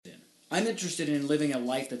I'm interested in living a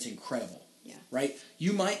life that's incredible. Yeah. Right?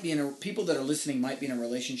 You might be people that are listening might be in a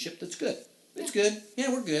relationship that's good. It's good.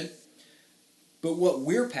 Yeah, we're good. But what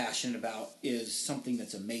we're passionate about is something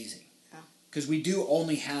that's amazing. Because we do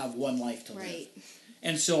only have one life to live.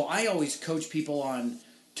 And so I always coach people on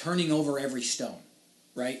turning over every stone.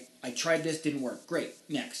 Right? I tried this, didn't work. Great.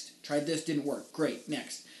 Next. Tried this, didn't work. Great.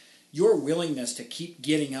 Next. Your willingness to keep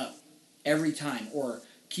getting up every time, or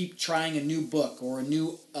keep trying a new book or a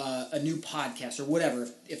new podcast or whatever,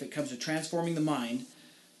 if it comes to transforming the mind,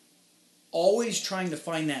 always trying to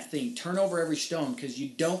find that thing. Turn over every stone, because you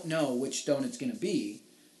don't know which stone it's going to be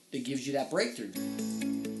that gives you that breakthrough.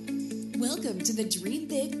 Welcome to the Dream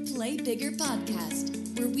Big, Play Bigger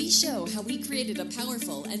podcast, where we show how we created a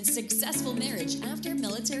powerful and successful marriage after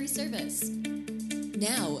military service.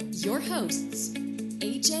 Now, your hosts,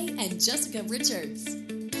 AJ and Jessica Richards.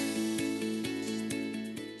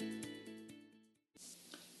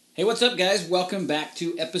 Hey, what's up, guys? Welcome back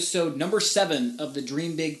to episode number 7 of the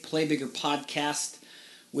Dream Big, Play Bigger podcast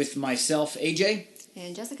with myself, AJ.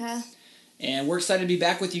 And Jessica. And we're excited to be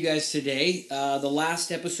back with you guys today. The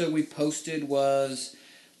last episode we posted was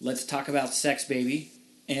Let's Talk About Sex, Baby.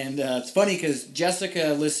 And it's funny because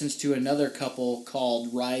Jessica listens to another couple called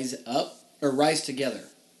Rise Together,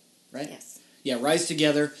 right? Yes. Yeah, Rise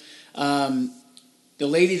Together. The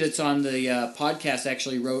lady that's on the podcast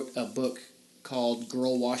actually wrote a book called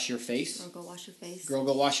Girl Wash Your Face. Girl Go Wash Your Face. Girl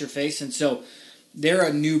Go Wash Your Face. And so they're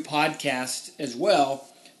a new podcast as well,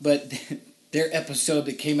 but their episode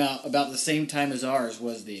that came out about the same time as ours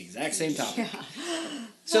was the exact same topic. Yeah.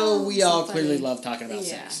 So we all clearly love talking about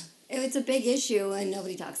sex. It's a big issue and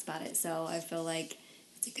nobody talks about it, so I feel like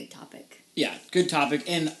it's a good topic. Yeah, good topic.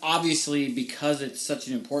 And obviously, because it's such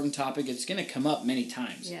an important topic, it's going to come up many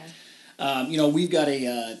times. Yeah. We've got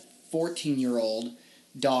a 14-year-old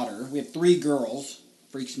daughter. We have 3 girls.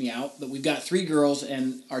 Freaks me out. But we've got 3 girls,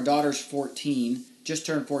 and our daughter's 14, just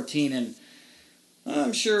turned 14, and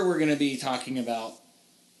I'm sure we're going to be talking about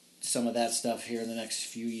some of that stuff here in the next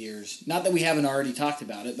few years. Not that we haven't already talked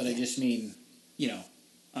about it, but I just mean,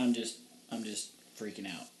 I'm just freaking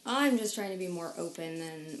out. I'm just trying to be more open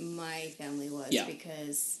than my family was,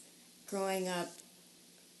 because growing up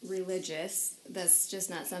religious, that's just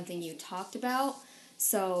not something you talked about.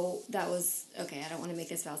 So that was, okay, I don't want to make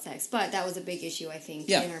this about sex, but that was a big issue, I think,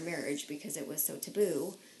 in our marriage, because it was so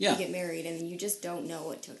taboo to get married, and you just don't know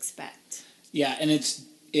what to expect. Yeah, and it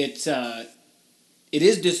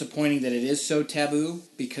is disappointing that it is so taboo,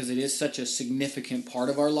 because it is such a significant part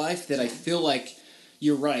of our life that I feel like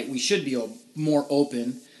you're right. We should be more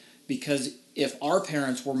open, because if our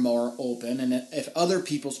parents were more open, and if other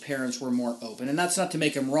people's parents were more open, and that's not to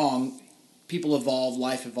make them wrong, people evolve,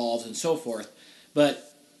 life evolves, and so forth,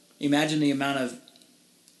 but imagine the amount of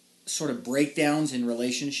sort of breakdowns in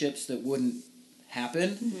relationships that wouldn't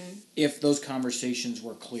happen if those conversations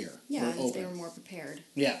were clear. Yeah, if they were more prepared.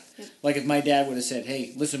 Yeah. Yep. Like if my dad would have said,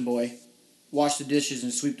 hey, listen, boy, wash the dishes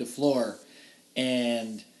and sweep the floor,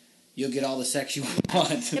 and you'll get all the sex you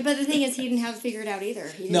want. Yeah, but the thing is, he didn't have it figured out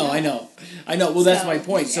either. I know. Well, that's my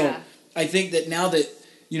point. So I think that now that,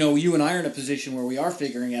 you and I are in a position where we are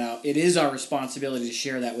figuring it out, it is our responsibility to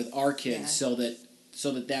share that with our kids so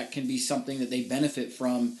that can be something that they benefit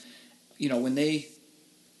from, when they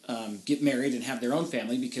get married and have their own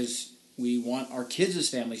family, because we want our kids'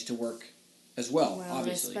 families to work as well,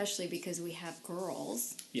 obviously. Especially because we have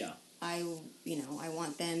girls. Yeah. I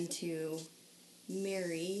want them to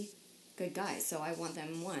marry good guys. So I want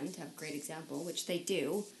them, 1, to have a great example, which they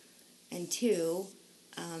do, and 2,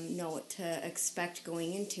 know what to expect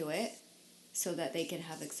going into it so that they can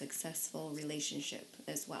have a successful relationship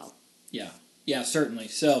as well. Yeah, certainly.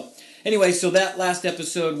 So anyway, that last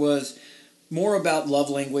episode was more about love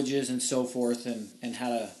languages and so forth, and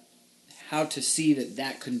how to see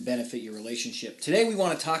that could benefit your relationship. Today we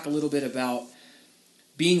want to talk a little bit about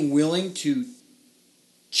being willing to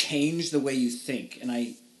change the way you think. And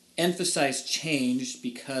I emphasize change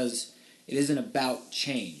because it isn't about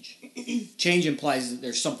change. Change implies that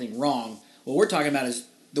there's something wrong. What we're talking about is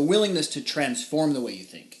the willingness to transform the way you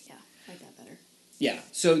think. Yeah, I like that better. Yeah,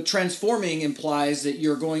 so transforming implies that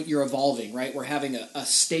you're evolving, right? We're having a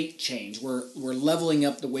state change. We're leveling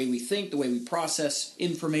up the way we think, the way we process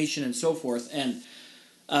information, and so forth. And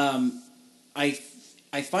I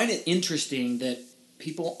find it interesting that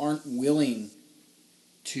people aren't willing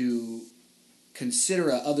to consider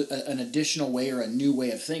an additional way or a new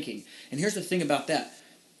way of thinking. And here's the thing about that.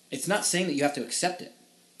 It's not saying that you have to accept it.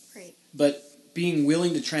 Right. But being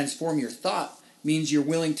willing to transform your thought means you're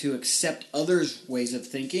willing to accept others' ways of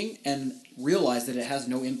thinking and realize that it has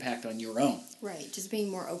no impact on your own. Right, just being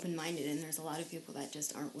more open-minded, and there's a lot of people that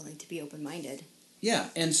just aren't willing to be open-minded. Yeah,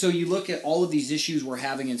 and so you look at all of these issues we're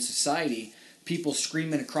having in society, people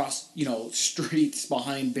screaming across, streets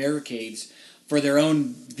behind barricades for their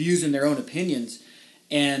own views and their own opinions,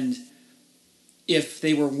 and if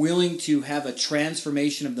they were willing to have a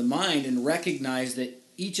transformation of the mind and recognize that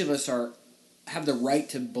each of us have the right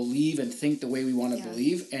to believe and think the way we want to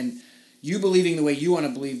believe, and you believing the way you want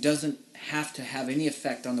to believe doesn't have to have any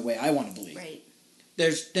effect on the way I want to believe. Right.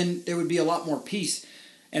 Then there would be a lot more peace.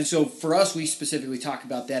 And so for us, we specifically talk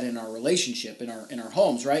about that in our relationship, in our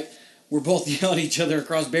homes, right? We're both yelling at each other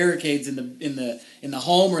across barricades in the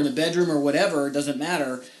home or in the bedroom or whatever. It doesn't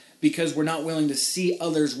matter, because we're not willing to see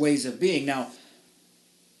others' ways of being. Now,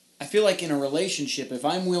 I feel like in a relationship, if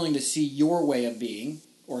I'm willing to see your way of being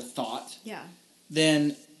or thought,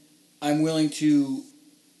 then I'm willing to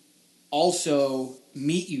also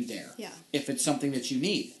meet you there if it's something that you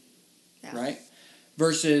need, right?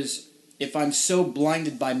 Versus if I'm so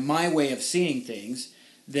blinded by my way of seeing things,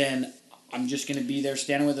 then I'm just going to be there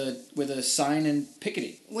standing with a sign and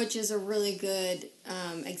picketing. Which is a really good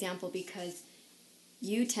example, because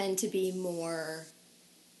you tend to be more,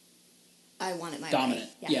 I want it my dominant.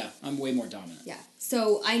 way. Yeah, I'm way more dominant. Yeah.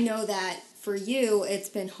 So I know that for you, it's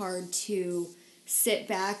been hard to sit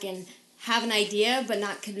back and have an idea, but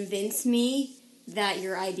not convince me that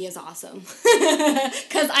your idea is awesome.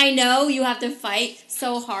 Because I know you have to fight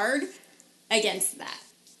so hard against that.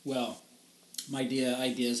 Well, my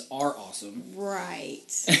ideas are awesome.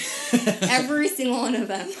 Right. Every single one of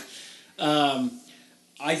them.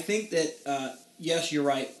 I think that, yes, you're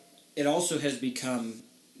right. It also has become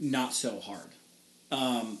not so hard.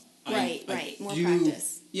 Right. More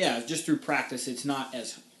practice. Yeah, just through practice, it's not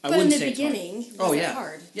as... But in the beginning, was it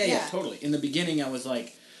hard? Yeah, totally. In the beginning, I was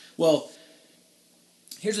like, well,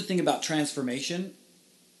 here's the thing about transformation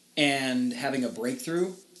and having a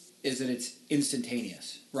breakthrough is that it's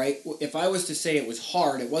instantaneous, right? If I was to say it was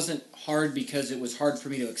hard, it wasn't hard because it was hard for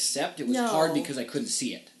me to accept. It was hard because I couldn't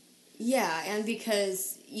see it. Yeah, and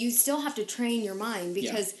because you still have to train your mind,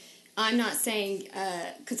 because I'm not saying,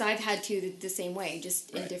 because I've had to the same way,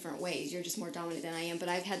 just in different ways. You're just more dominant than I am, but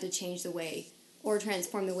I've had to change the way or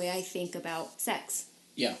transform the way I think about sex.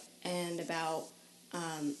 Yeah. And about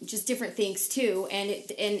just different things too,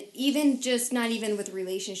 and even just not even with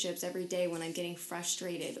relationships, every day when I'm getting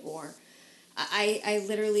frustrated, or I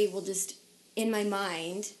literally will just in my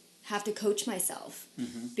mind have to coach myself,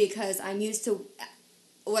 because I'm used to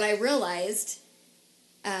what I realized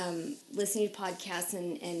listening to podcasts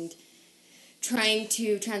and trying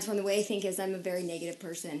to transform the way I think is I'm a very negative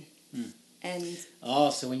person. And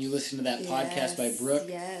so when you listen to that podcast by Brooke,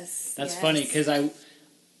 that's funny, because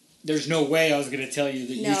there's no way I was going to tell you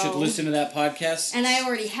that you should listen to that podcast. And I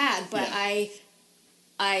already had, but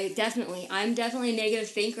I'm definitely a negative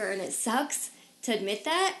thinker, and it sucks to admit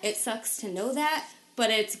that. It sucks to know that,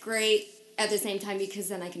 but it's great at the same time, because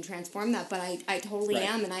then I can transform that. But I totally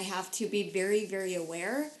am, and I have to be very, very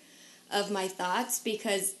aware of my thoughts,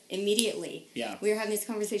 because immediately we were having this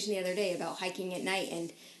conversation the other day about hiking at night,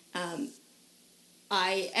 and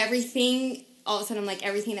all of a sudden I'm like,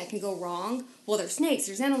 everything that can go wrong, well, there's snakes,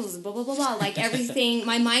 there's animals, blah, blah, blah, blah, like everything,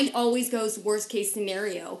 my mind always goes worst case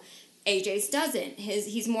scenario. AJ's doesn't.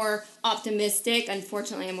 He's more optimistic.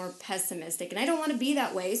 Unfortunately, I'm more pessimistic, and I don't want to be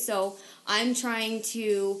that way, so I'm trying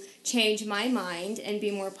to change my mind and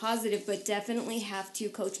be more positive, but definitely have to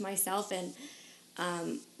coach myself and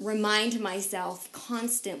remind myself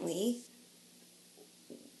constantly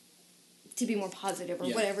to be more positive, or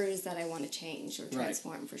whatever it is that I want to change or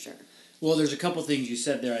transform, for sure. Well, there's a couple things you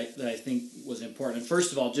said there that I think was important. And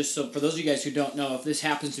first of all, just so for those of you guys who don't know, if this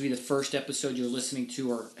happens to be the first episode you're listening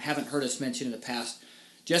to or haven't heard us mention in the past,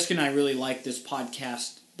 Jessica and I really like this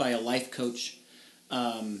podcast by a life coach,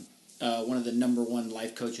 one of the number one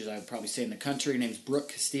life coaches I would probably say in the country. Her name's Brooke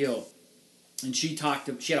Castillo. And she had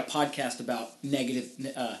a podcast about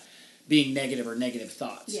being negative or negative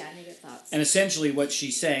thoughts. Yeah, negative thoughts. And essentially what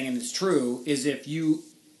she's saying, and it's true, is if you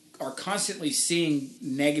are constantly seeing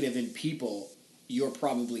negative in people, you're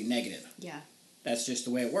probably negative. Yeah. That's just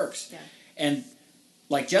the way it works. Yeah. And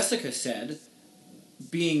like Jessica said,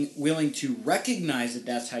 being willing to recognize that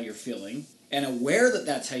that's how you're feeling and aware that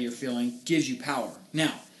that's how you're feeling gives you power.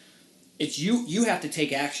 Now, it's you have to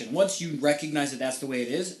take action. Once you recognize that that's the way it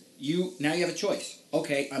is, now you have a choice.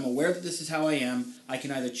 Okay, I'm aware that this is how I am. I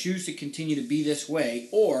can either choose to continue to be this way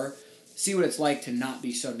or see what it's like to not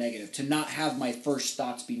be so negative, to not have my first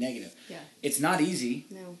thoughts be negative. Yeah. It's not easy.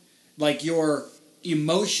 No. Like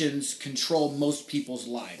emotions control most people's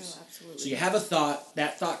lives. Oh, absolutely. So you have a thought,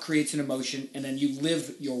 that thought creates an emotion, and then you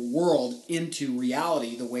live your world into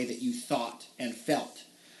reality the way that you thought and felt.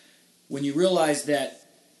 When you realize that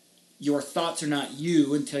your thoughts are not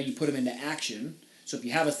you until you put them into action. So if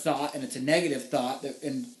you have a thought and it's a negative thought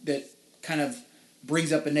that kind of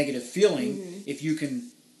brings up a negative feeling, if you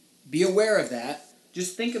can be aware of that,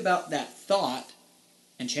 just think about that thought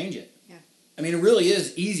and change it. Yeah. I mean, it really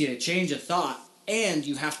is easy to change a thought, and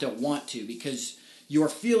you have to want to, because your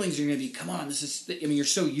feelings are going to be, come on, you're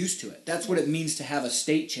so used to it. That's what it means to have a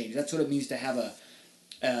state change. That's what it means to have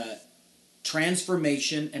a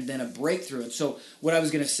transformation and then a breakthrough. And so what I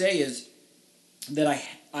was going to say is that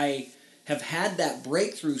I have had that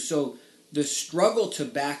breakthrough, so the struggle to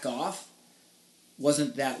back off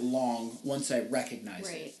wasn't that long once I recognized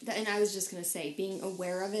it. Right. And I was just going to say, being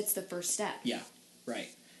aware of it's the first step. Yeah, right.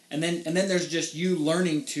 And then there's just you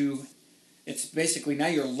learning to, it's basically now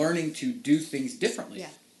you're learning to do things differently. Yeah.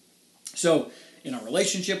 So in our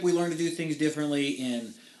relationship, we learn to do things differently.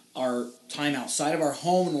 In our time outside of our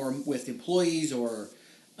home or with employees or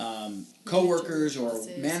co-workers or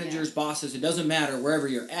managers, bosses, it doesn't matter, wherever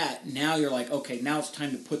you're at, now you're like, okay, now it's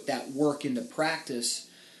time to put that work into practice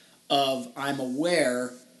of I'm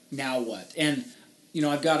aware, now what? And,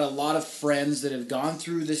 I've got a lot of friends that have gone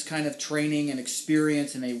through this kind of training and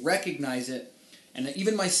experience, and they recognize it. And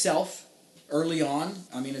even myself, early on,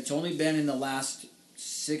 I mean, it's only been in the last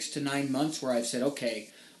 6 to 9 months where I've said, okay,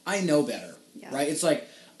 I know better, right? It's like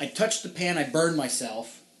I touched the pan, I burned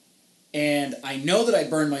myself, and I know that I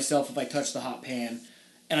burn myself if I touch the hot pan,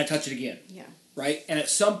 and I touch it again, right? And at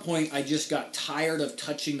some point, I just got tired of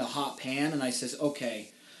touching the hot pan, and I says,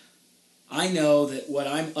 okay, I know that what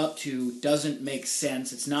I'm up to doesn't make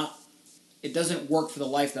sense. It doesn't work for the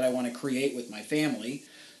life that I want to create with my family.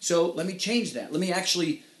 So let me change that. Let me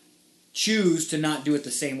actually choose to not do it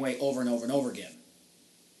the same way over and over and over again.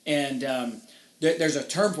 And there's a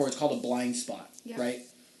term for it. It's called a blind spot, right?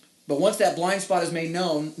 But once that blind spot is made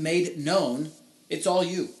known, it's all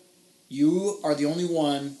you. You are the only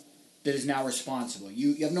one that is now responsible.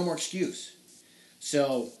 You have no more excuse.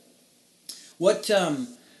 So what...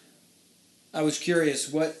 I was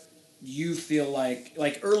curious what you feel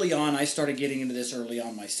like early on. I started getting into this early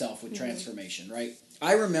on myself with transformation, right?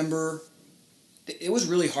 I remember it was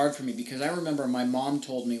really hard for me because I remember my mom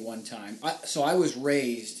told me one time, so I was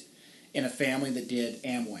raised in a family that did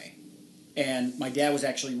Amway, and my dad was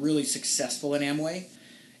actually really successful in Amway.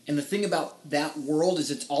 And the thing about that world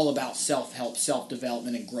is it's all about self-help,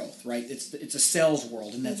 self-development, and growth, right? It's a sales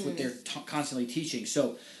world, and that's what they're constantly teaching.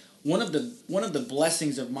 So one of the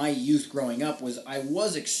blessings of my youth growing up was I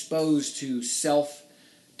was exposed to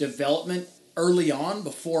self-development early on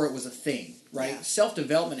before it was a thing, right? Yeah.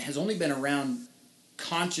 Self-development has only been around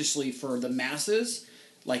consciously for the masses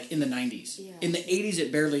like in the 90s. Yeah. In the 80s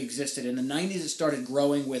it barely existed. In the 90s it started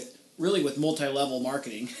growing with multi-level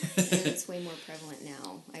marketing. And it's way more prevalent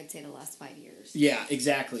now, I'd say the last 5 years. Yeah,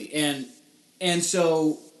 exactly. And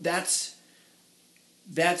so that's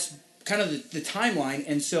kind of the timeline,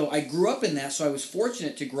 and so I grew up in that, so I was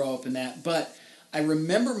fortunate to grow up in that, but I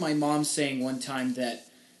remember my mom saying one time that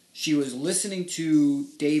she was listening to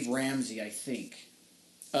Dave Ramsey, I think,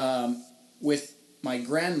 with my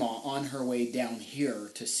grandma on her way down here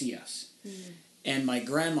to see us. Mm-hmm. And my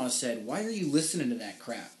grandma said, "Why are you listening to that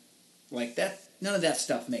crap? Like that, none of that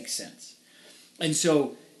stuff makes sense." And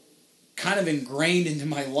so kind of ingrained into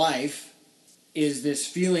my life is this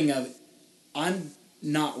feeling of I'm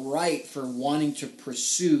not right for wanting to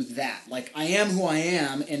pursue that. Like, I am who I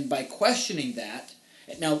am, and by questioning that...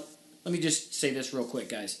 Now, let me just say this real quick,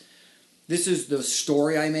 guys. This is the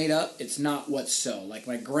story I made up. It's not what's so. Like,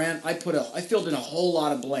 I filled in a whole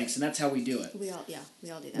lot of blanks, and that's how we do it. We all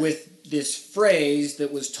do that. With this phrase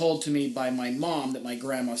that was told to me by my mom that my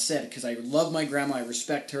grandma said, because I love my grandma, I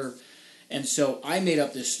respect her, and so I made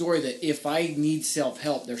up this story that if I need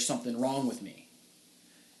self-help, there's something wrong with me.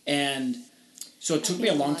 And... so it took me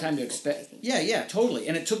a long time to accept. Yeah, totally.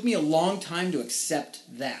 And it took me a long time to accept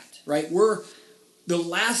that, right? The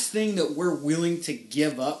last thing that we're willing to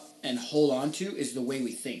give up and hold on to is the way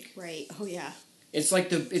we think. Right. Oh yeah. It's like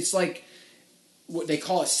what they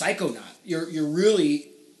call a psychonaut. You're really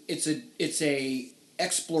it's a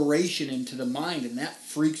exploration into the mind, and that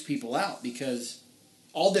freaks people out because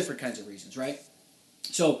all different kinds of reasons, right?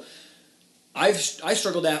 So I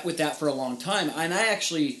struggled with that for a long time, and I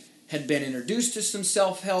actually had been introduced to some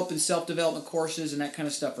self-help and self-development courses and that kind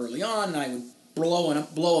of stuff early on, and I would blow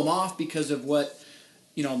them off because of what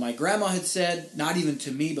my grandma had said, not even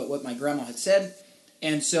to me, but what my grandma had said.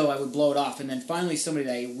 And so I would blow it off. And then finally somebody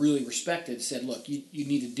that I really respected said, look, you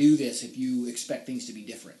need to do this if you expect things to be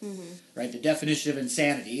different. Mm-hmm. Right? The definition of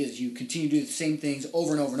insanity is you continue to do the same things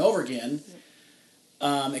over and over and over again,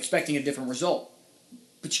 expecting a different result.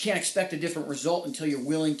 But you can't expect a different result until you're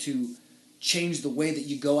willing to change the way that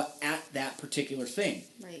you go at that particular thing.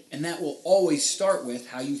 Right. And that will always start with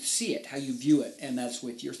how you see it, how you view it, and that's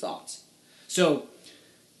with your thoughts. So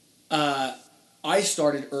I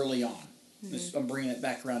started early on. Mm-hmm. I'm bringing it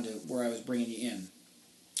back around to where I was bringing you in.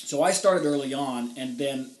 So I started early on, and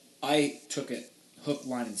then I took it hook,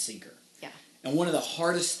 line, and sinker. Yeah. And one of the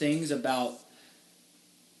hardest things about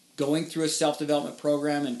going through a self-development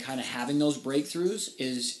program and kind of having those breakthroughs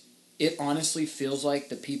is it honestly feels like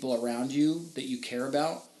the people around you that you care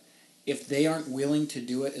about, if they aren't willing to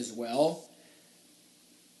do it as well,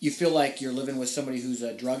 you feel like you're living with somebody who's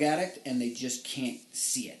a drug addict and they just can't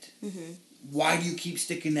see it. Mm-hmm. Why do you keep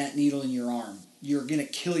sticking that needle in your arm? You're going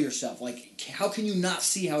to kill yourself. Like, how can you not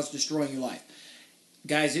see how it's destroying your life?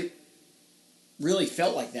 Guys, it really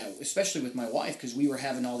felt like that, especially with my wife, because we were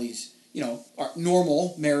having all these, our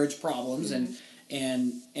normal marriage problems, mm-hmm.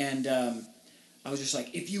 and I was just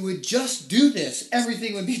like, if you would just do this,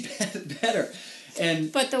 everything would be better.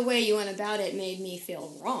 But the way you went about it made me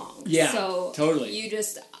feel wrong. Yeah, so totally. You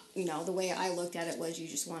just, the way I looked at it was you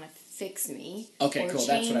just want to fix me. Okay, or cool. Change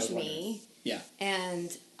That's what I was wondering. Me. Yeah.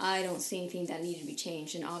 And I don't see anything that needed to be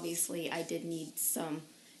changed. And obviously, I did need some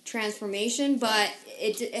transformation, but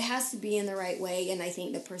it has to be in the right way. And I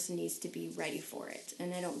think the person needs to be ready for it.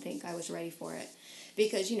 And I don't think I was ready for it.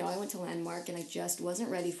 Because, I went to Landmark and I just wasn't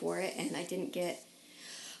ready for it. And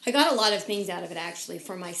I got a lot of things out of it, actually,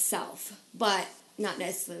 for myself. But not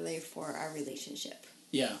necessarily for our relationship.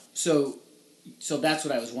 Yeah. So that's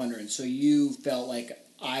what I was wondering. So you felt like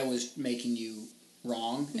I was making you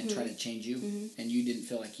wrong and mm-hmm. trying to change you, mm-hmm. and you didn't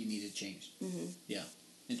feel like you needed change. Mm-hmm. Yeah.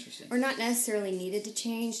 Interesting. Or not necessarily needed to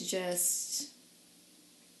change, just,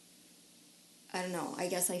 I don't know, I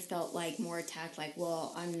guess I felt like more attacked, like,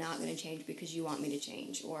 well, I'm not going to change because you want me to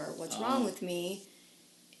change, or what's wrong with me?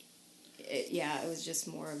 It was just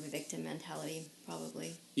more of a victim mentality,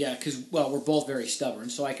 probably. Yeah, because, we're both very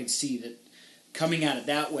stubborn, so I could see that coming at it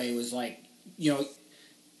that way was like,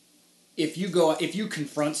 if you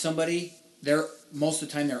confront somebody, most of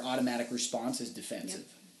the time their automatic response is defensive.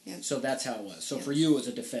 Yep. So that's how it was. So for you, it was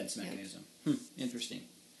a defense mechanism. Yep. Interesting.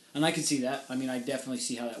 And I can see that. I mean, I definitely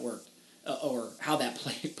see how that worked, or how that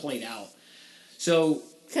played out. So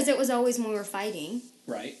because it was always when we were fighting.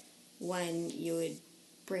 Right. When you would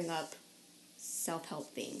bring up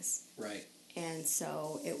self-help things. Right. And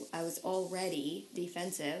so I was already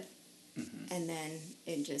defensive, mm-hmm. and then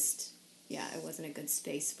it just, it wasn't a good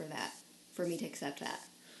space for me to accept that.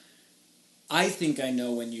 I think I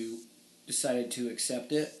know when you decided to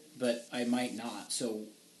accept it, but I might not. So,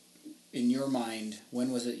 in your mind,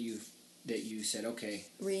 when was it that you said, okay?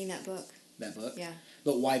 Reading that book. That book? Yeah.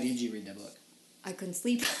 But why did you read that book? I couldn't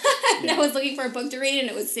sleep. I was looking for a book to read, and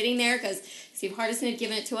it was sitting there because Steve Hardison had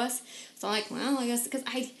given it to us. So I'm like, well, I guess, because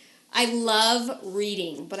I love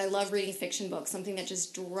reading, but I love reading fiction books, something that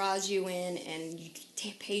just draws you in, and you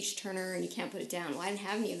take a page turner, and you can't put it down. Well, I didn't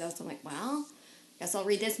have any of those, so I'm like, well, I guess I'll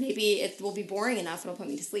read this. Maybe it will be boring enough, it'll put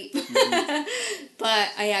me to sleep. Mm-hmm. But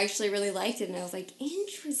I actually really liked it, and I was like,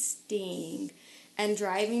 interesting. And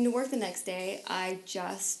driving to work the next day, I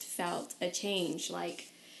just felt a change,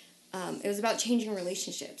 it was about changing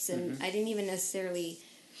relationships, and mm-hmm. I didn't even necessarily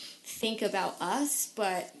think about us,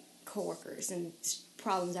 but coworkers and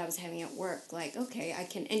problems I was having at work. Like, okay, I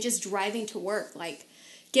can, and just driving to work, like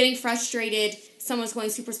getting frustrated. Someone's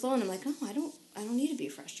going super slow, and I'm like, no, I don't need to be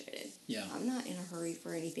frustrated. Yeah, I'm not in a hurry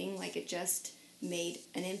for anything. Like, it just made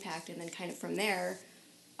an impact, and then kind of from there,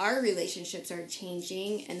 our relationship started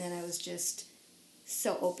changing, and then I was just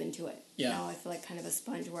so open to it. Yeah, now I feel like kind of a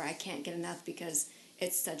sponge where I can't get enough because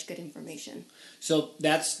it's such good information. So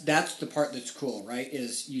that's the part that's cool, right?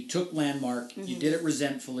 Is you took Landmark, mm-hmm. you did it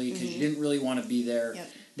resentfully because mm-hmm. you didn't really want to be there.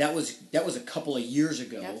 Yep. That was a couple of years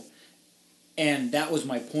ago, yep. And that was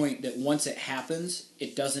my point. That once it happens,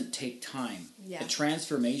 it doesn't take time. Yeah. The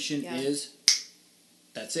transformation is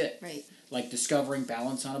that's it. Right. Like discovering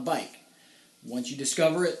balance on a bike. Once you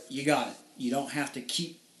discover it, you got it. You don't have to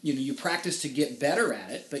keep. You practice to get better at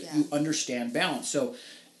it, but you understand balance. So.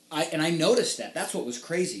 I noticed that. That's what was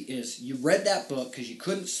crazy, is you read that book because you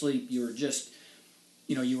couldn't sleep. You were just,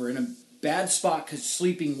 you were in a bad spot because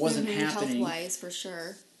sleeping wasn't mm-hmm, happening. Health-wise, for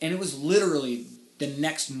sure. And it was literally the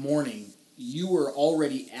next morning, you were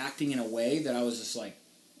already acting in a way that I was just like,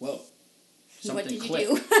 whoa, something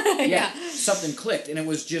clicked. What did you do? Yeah, something clicked. And it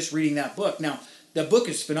was just reading that book. Now, the book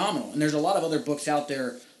is phenomenal, and there's a lot of other books out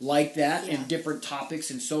there like that Yeah. and different topics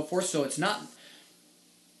and so forth. So it's not.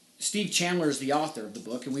 Steve Chandler is the author of the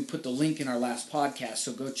book, and we put the link in our last podcast.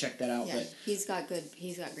 So go check that out. Yeah, But he's got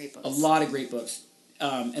great books. a lot of great books,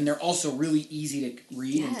 and they're also really easy to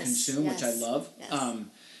read and consume, which I love. Yes.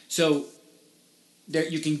 So there,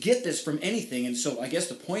 you can get this from anything, and so I guess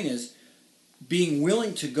the point is being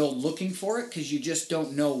willing to go looking for it, because you just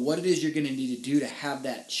don't know what it is you're going to need to do to have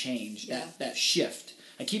that change, that shift.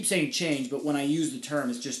 I keep saying change, but when I use the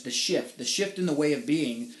term, it's just the shift in the way of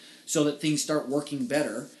being, so that things start working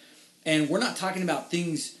better. And we're not talking about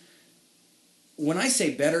things. When I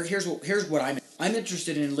say better, here's what I'm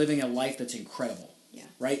interested in living a life that's incredible. Yeah.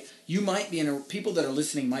 Right? You might be people that are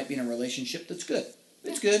listening might be in a relationship that's good.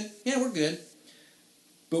 It's good. Yeah, we're good.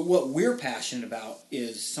 But what we're passionate about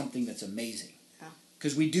is something that's amazing. Yeah.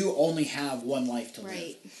 Because we do only have one life to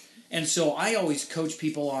live. And so I always coach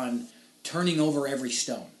people on turning over every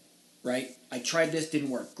stone. Right? I tried this, didn't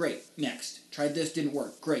work. Great. Next. Tried this, didn't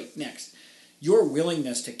work. Great. Next. Your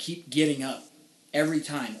willingness to keep getting up every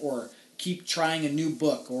time, or keep trying a new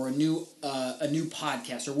book or a new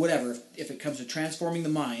podcast or whatever, if it comes to transforming the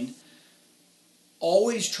mind,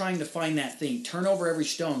 always trying to find that thing. Turn over every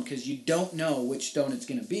stone, because you don't know which stone it's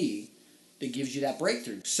going to be that gives you that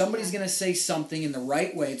breakthrough. Somebody's going to say something in the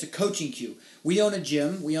right way. It's a coaching cue. We own a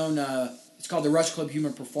gym. We own it's called the Rush Club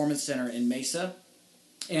Human Performance Center in Mesa.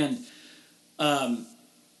 And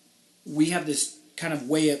we have this kind of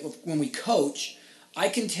way of, when we coach, I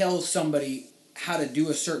can tell somebody how to do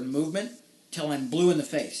a certain movement till I'm blue in the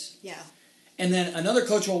face. Yeah. And then another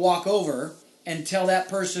coach will walk over and tell that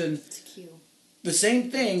person the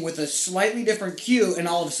same thing with a slightly different cue, and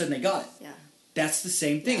all of a sudden they got it. Yeah. That's the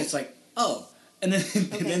same thing. Yeah. It's like, oh. And then,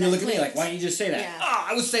 and then they look at me like, why don't you just say that? Yeah. Oh,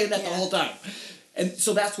 I was saying that the whole time. And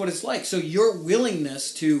so that's what it's like. So your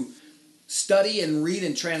willingness to study and read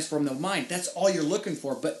and transform the mind, that's all you're looking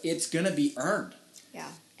for, but it's going to be earned. Yeah.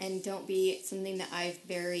 And don't be, something that I've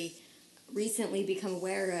very recently become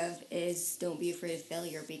aware of is don't be afraid of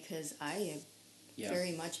failure, because I have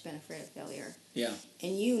very much been afraid of failure. Yeah.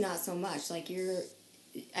 And you not so much. Like and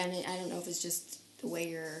I don't know if it's just the way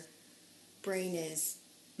your brain is,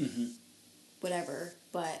 whatever,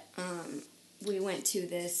 but we went to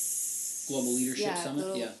this Global Leadership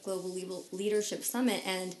Summit. Global Leadership Summit,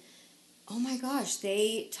 and oh my gosh,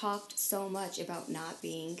 they talked so much about not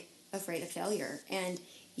being afraid of failure, and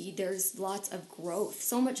there's lots of growth,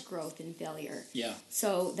 so much growth in failure. Yeah.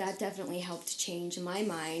 So that definitely helped change my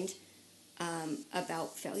mind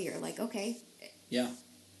about failure. Like, okay. Yeah.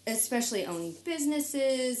 Especially owning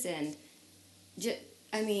businesses, and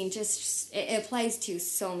it applies to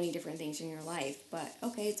so many different things in your life. But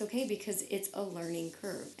okay, it's okay, because it's a learning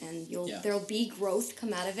curve, and there'll be growth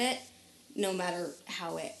come out of it, no matter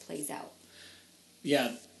how it plays out.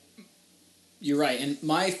 Yeah. You're right. And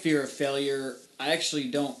my fear of failure, I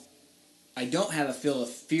don't have a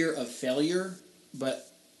fear of failure, but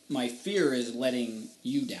my fear is letting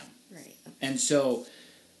you down. Right. Okay. And so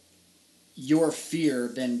your fear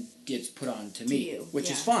then gets put on to me,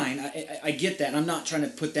 which is fine. I get that. And I'm not trying to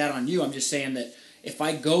put that on you. I'm just saying that if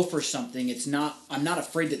I go for something, I'm not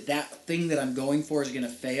afraid that thing that I'm going for is going to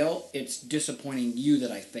fail. It's disappointing you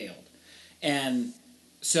that I failed. And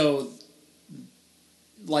so,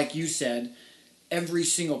 like you said, every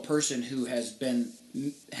single person who is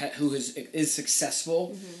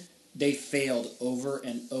successful, they failed over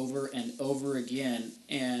and over and over again,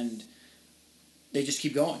 and they just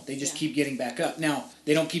keep going. They just keep getting back up. Now,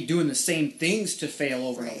 they don't keep doing the same things to fail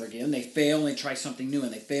over and over again. They fail and they try something new,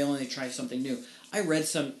 and they fail and they try something new. I read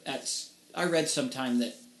sometime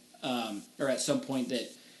that, or at some point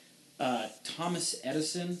that Thomas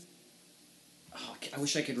Edison. Oh, I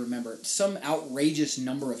wish I could remember some outrageous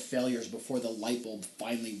number of failures before the light bulb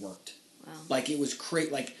finally worked. Wow. Like it was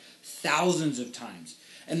like thousands of times.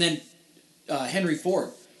 And then Henry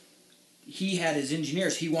Ford, he had his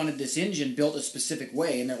engineers. He wanted this engine built a specific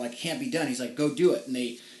way, and they're like, "Can't be done." He's like, "Go do it." And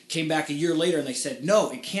they came back a year later, and they said, "No,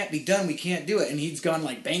 it can't be done. We can't do it." And he's gone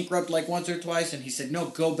like bankrupt like once or twice, and he said, "No,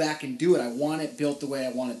 go back and do it. I want it built the way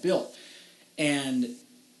I want it built." And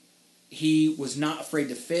he was not afraid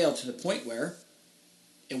to fail to the point where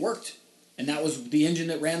it worked. And that was the engine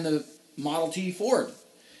that ran the Model T Ford.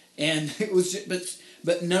 And it was just,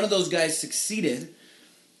 but none of those guys succeeded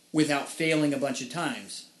without failing a bunch of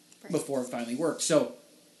times before it finally worked. So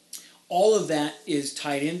all of that is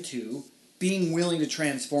tied into being willing to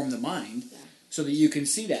transform the mind so that you can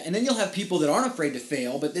see that. And then you'll have people that aren't afraid to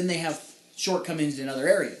fail, but then they have shortcomings in other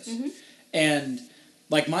areas. And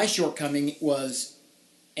like my shortcoming was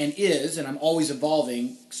and is, and I'm always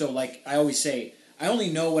evolving. So like I always say, I only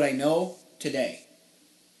know what I know today.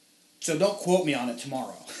 So don't quote me on it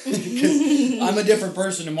tomorrow, because I'm a different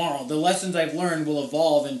person tomorrow. The lessons I've learned will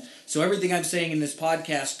evolve, and so everything I'm saying in this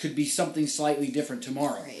podcast could be something slightly different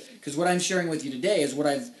tomorrow. Because what I'm sharing with you today is what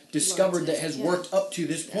I've discovered that has worked up to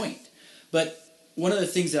this point. But one of the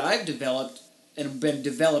things that I've developed and been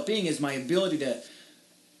developing is my ability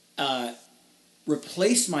to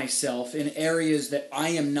replace myself in areas that I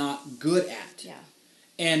am not good at. Yeah.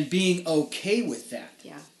 And being okay with that.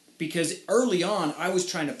 Yeah. Because early on, I was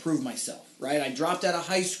trying to prove myself, right? I dropped out of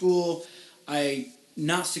high school. I'm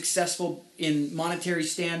not successful in monetary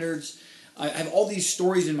standards. I have all these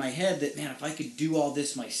stories in my head that, man, if I could do all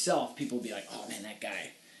this myself, people would be like, oh, man, that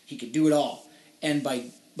guy, he could do it all. And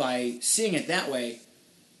by seeing it that way,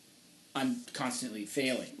 I'm constantly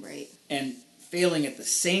failing. Right. And failing at the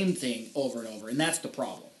same thing over and over. And that's the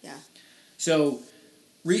problem. Yeah. So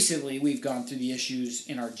recently, we've gone through the issues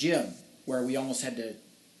in our gym where we almost had to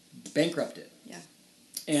bankrupt it. Yeah.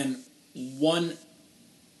 And one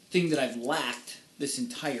thing that I've lacked this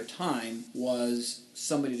entire time was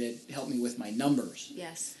somebody to help me with my numbers.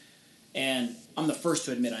 Yes. And I'm the first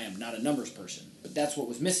to admit I am not a numbers person, but that's what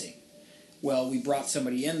was missing. Well, we brought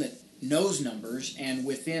somebody in that knows numbers, and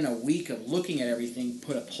within a week of looking at everything,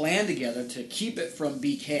 put a plan together to keep it from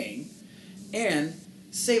BKing and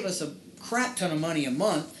save us a crap ton of money a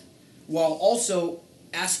month, while also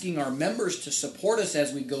asking our members to support us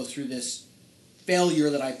as we go through this failure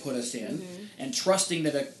that I put us in, and trusting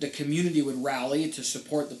that the community would rally to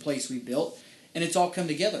support the place we built, and it's all come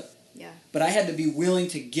together. Yeah. But I had to be willing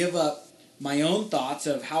to give up my own thoughts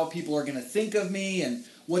of how people are going to think of me, and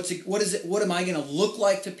what am I going to look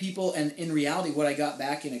like to people, and in reality what I got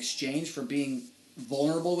back in exchange for being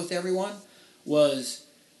vulnerable with everyone was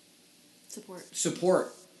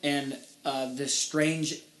support and this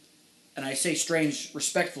strange, and I say strange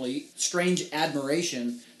respectfully, strange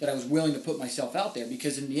admiration that I was willing to put myself out there,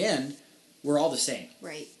 because in the end, we're all the same.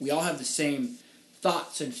 Right. We all have the same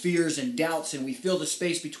thoughts and fears and doubts, and we fill the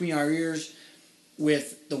space between our ears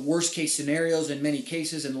with the worst case scenarios in many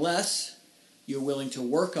cases, unless you're willing to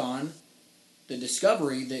work on the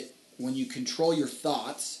discovery that when you control your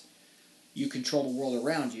thoughts, you control the world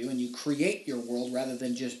around you, and you create your world rather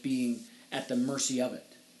than just being at the mercy of it.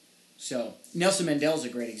 So Nelson Mandela is a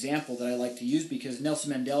great example that I like to use, because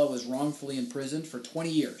Nelson Mandela was wrongfully imprisoned for 20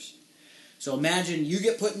 years. So imagine you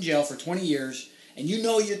get put in jail for 20 years, and you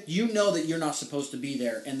know that you're not supposed to be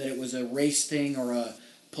there, and that it was a race thing or a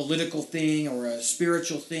political thing or a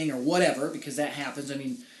spiritual thing or whatever, because that happens. I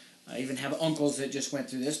mean, I even have uncles that just went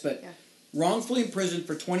through this, but wrongfully imprisoned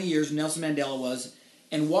for 20 years, Nelson Mandela was,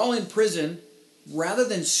 and while in prison, rather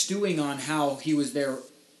than stewing on how he was there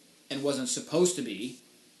and wasn't supposed to be,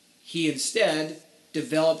 he instead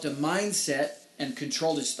developed a mindset and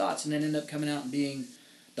controlled his thoughts, and then ended up coming out and being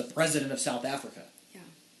the president of South Africa. Yeah.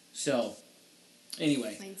 So,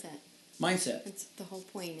 anyway. Mindset. That's the whole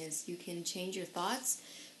point, is you can change your thoughts,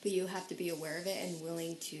 but you have to be aware of it and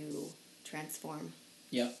willing to transform.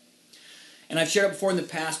 Yeah. And I've shared it before in the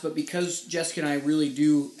past, but because Jessica and I really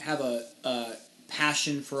do have a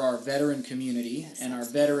passion for our veteran community and our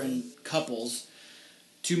veteran couples,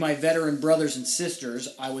 to my veteran brothers and sisters,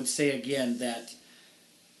 I would say again that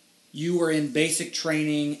you were in basic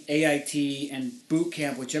training, AIT, and boot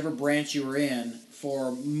camp, whichever branch you were in,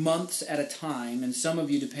 for months at a time, and some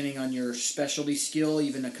of you, depending on your specialty skill,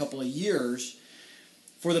 even a couple of years,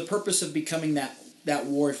 for the purpose of becoming that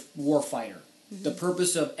war fighter. Mm-hmm. The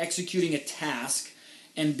purpose of executing a task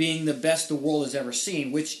and being the best the world has ever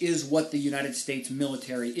seen, which is what the United States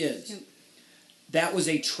military is. Yep. That was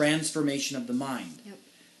a transformation of the mind. Yep.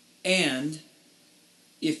 And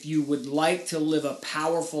if you would like to live a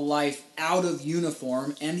powerful life out of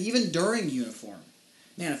uniform and even during uniform,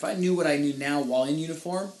 man, if I knew what I knew now while in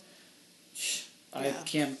uniform, I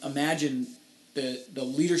can't imagine the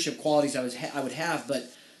leadership qualities I would have.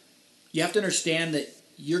 But you have to understand that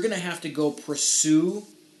you're going to have to go pursue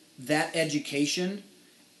that education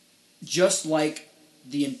just like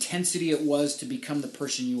the intensity it was to become the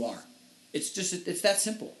person you are. It's that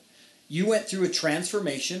simple. You went through a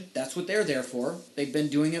transformation. That's what they're there for. They've been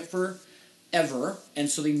doing it forever, and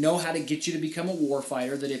so they know how to get you to become a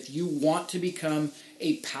warfighter, that if you want to become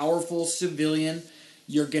a powerful civilian,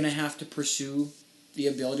 you're going to have to pursue the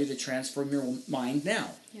ability to transform your mind now.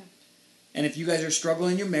 Yeah. And if you guys are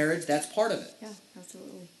struggling in your marriage, that's part of it. Yeah,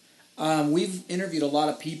 absolutely. We've interviewed a lot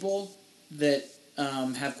of people that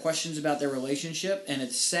have questions about their relationship, and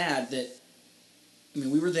it's sad that, I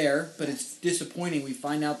mean, we were there, but it's disappointing. We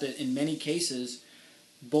find out that in many cases,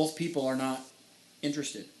 both people are not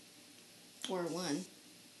interested. Or one.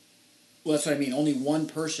 Well, that's what I mean. Only one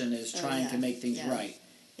person is trying to make things right.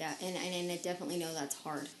 Yeah, and I definitely know that's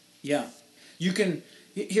hard. Yeah. You can,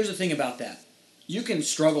 here's the thing about that. You can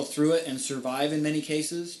struggle through it and survive in many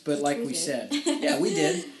cases, but Which like we we did. said, yeah, we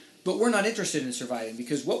did. But we're not interested in surviving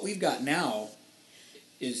because what we've got now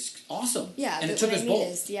is awesome. Yeah, and but it took what us I mean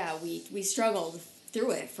both. is, yeah, we struggled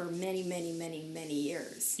through it for many, many, many, many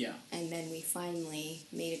years. Yeah. And then we finally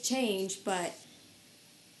made a change, but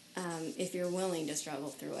if you're willing to struggle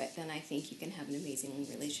through it, then I think you can have an amazing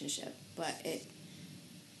relationship. But it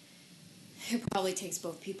probably takes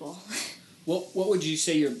both people. What would you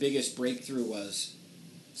say your biggest breakthrough was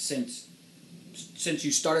since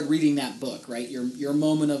you started reading that book, right? Your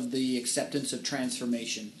moment of the acceptance of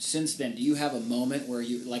transformation. Since then, do you have a moment where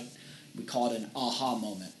you, like, we call it an aha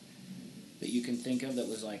moment, that you can think of that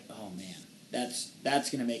was like, oh man, that's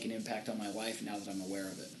going to make an impact on my life now that I'm aware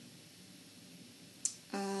of it?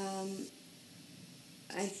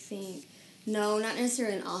 I think, no, not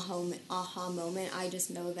necessarily an aha moment. I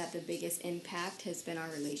just know that the biggest impact has been our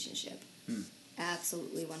relationship.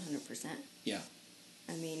 Absolutely 100%. Yeah.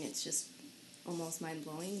 I mean, it's just almost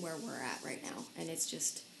mind-blowing where we're at right now. And it's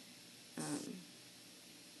just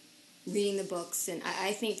reading the books. And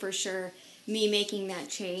I think for sure me making that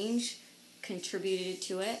change contributed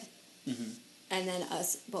to it. Mm-hmm. And then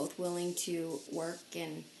us both willing to work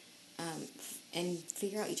and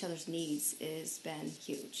figure out each other's needs has been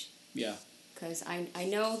huge. Yeah. Because I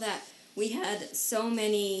know that we had so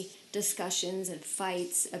many discussions and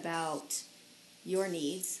fights about your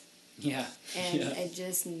needs. Yeah. And yeah. it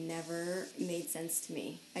just never made sense to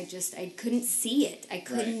me. I couldn't see it. I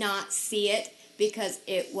could Right. not see it because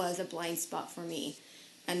it was a blind spot for me.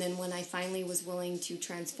 And then when I finally was willing to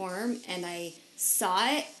transform and I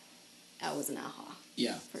saw it, that was an aha.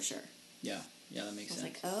 Yeah. For sure. Yeah. Yeah, that makes I was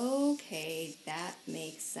sense. like, okay, that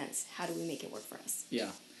makes sense. How do we make it work for us? Yeah.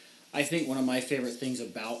 I think one of my favorite things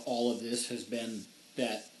about all of this has been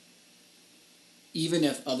that even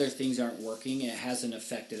if other things aren't working, it hasn't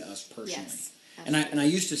affected us personally. Yes, and I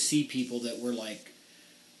used to see people that were like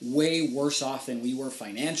way worse off than we were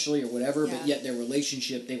financially or whatever, Yeah. but yet their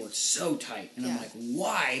relationship, they were so tight. And I'm Yeah. like,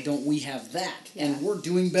 why don't we have that? Yeah. And we're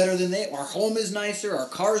doing better than they. Our home is nicer, our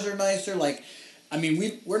cars are nicer. Like, I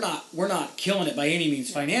mean, we're not killing it by any means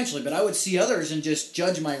financially, but I would see others and just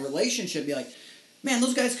judge my relationship, be like, man,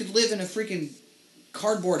 those guys could live in a freaking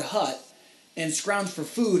cardboard hut and scrounge for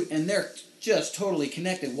food, and they're just totally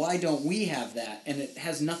connected. Why don't we have that? And it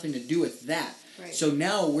has nothing to do with that. Right. So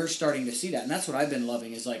now we're starting to see that, and that's what I've been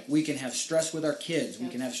loving, is like we can have stress with our kids, we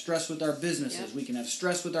Yep. can have stress with our businesses, Yep. we can have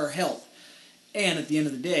stress with our health, and at the end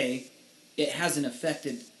of the day, it hasn't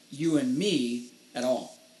affected you and me at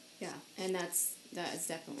all. Yeah, and that is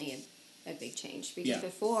definitely a big change. Because Yeah.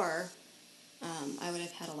 before, I would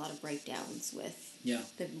have had a lot of breakdowns with Yeah.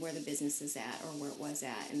 where the business is at or where it was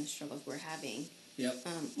at and the struggles we're having. Yep.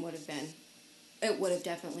 It would have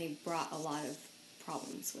definitely brought a lot of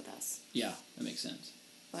problems with us. Yeah, that makes sense.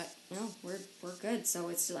 But no, we're good. So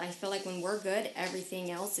I feel like when we're good,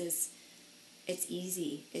 everything else it's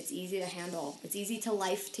easy. It's easy to handle. It's easy to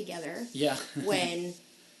life together. Yeah. when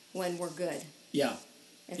we're good. Yeah.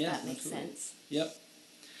 If Yeah, that makes absolutely. sense. Yep.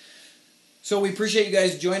 So we appreciate you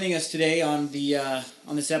guys joining us today on the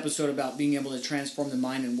on this episode about being able to transform the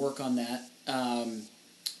mind and work on that.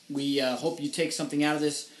 We hope you take something out of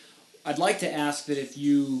this. I'd like to ask that if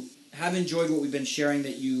you have enjoyed what we've been sharing,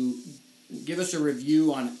 that you give us a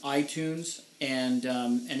review on iTunes and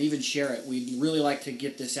even share it. We'd really like to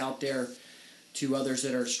get this out there to others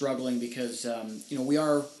that are struggling because we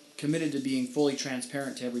are committed to being fully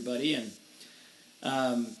transparent to everybody. And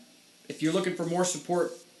if you're looking for more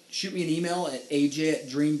support, shoot me an email at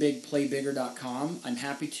aj@dreambigplaybigger.com. I'm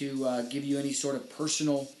happy to give you any sort of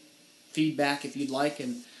personal feedback if you'd like.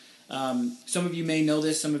 And some of you may know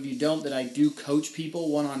this, some of you don't, that I do coach people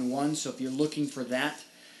one-on-one. So if you're looking for that,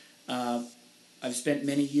 I've spent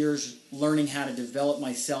many years learning how to develop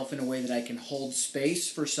myself in a way that I can hold space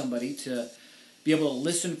for somebody to be able to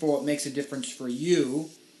listen for what makes a difference for you.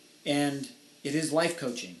 And it is life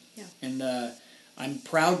coaching. Yeah. And I'm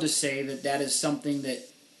proud to say that is something that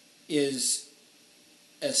is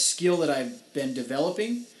a skill that I've been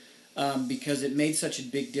developing because it made such a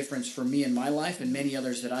big difference for me in my life and many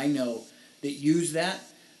others that I know that use that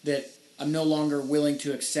I'm no longer willing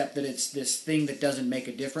to accept that it's this thing that doesn't make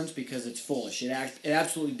a difference because it's foolish. It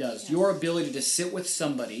absolutely does. Yeah. Your ability to sit with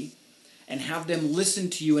somebody and have them listen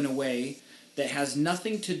to you in a way that has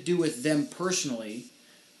nothing to do with them personally,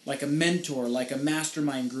 like a mentor, like a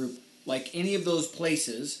mastermind group, like any of those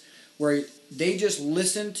places where they just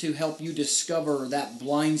listen to help you discover that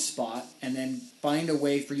blind spot and then find a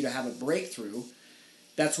way for you to have a breakthrough.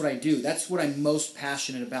 That's what I do. That's what I'm most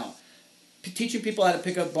passionate about. teaching people how to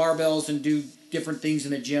pick up barbells and do different things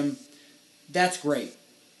in the gym, that's great.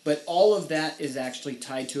 But all of that is actually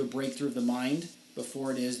tied to a breakthrough of the mind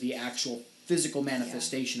before it is the actual physical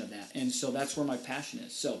manifestation of that. And so that's where my passion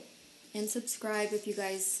is. So, and subscribe if you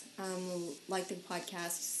guys like the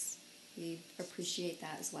podcasts. We appreciate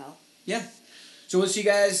that as well. Yeah. So we'll see you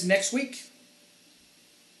guys next week.